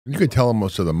You could tell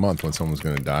almost to the month when someone's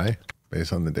going to die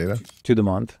based on the data. To the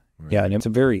month. Right. Yeah, and it's a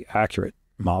very accurate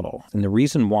model. And the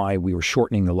reason why we were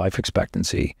shortening the life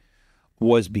expectancy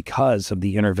was because of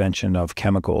the intervention of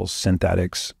chemicals,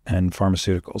 synthetics, and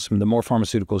pharmaceuticals. And the more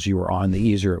pharmaceuticals you were on, the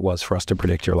easier it was for us to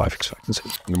predict your life expectancy.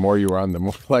 The more you were on, the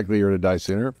more likely you were to die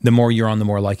sooner? The more you're on, the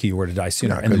more likely you were to die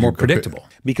sooner, and the more predictable.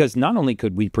 Because not only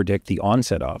could we predict the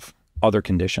onset of other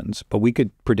conditions, but we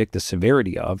could predict the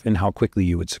severity of and how quickly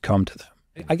you would succumb to them.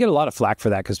 I get a lot of flack for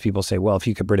that because people say, well, if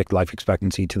you could predict life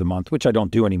expectancy to the month, which I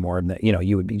don't do anymore, and that,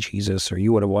 you would be Jesus, or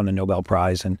you would have won a Nobel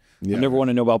Prize, and I've never won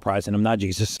a Nobel Prize, and I'm not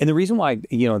Jesus. And the reason why,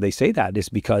 they say that is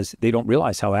because they don't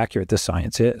realize how accurate this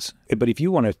science is. But if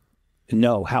you want to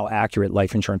know how accurate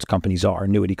life insurance companies are,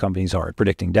 annuity companies are at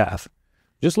predicting death,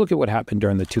 just look at what happened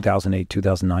during the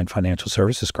 2008-2009 financial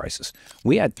services crisis.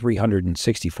 We had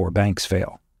 364 banks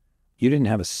fail. You didn't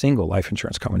have a single life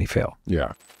insurance company fail.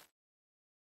 Yeah.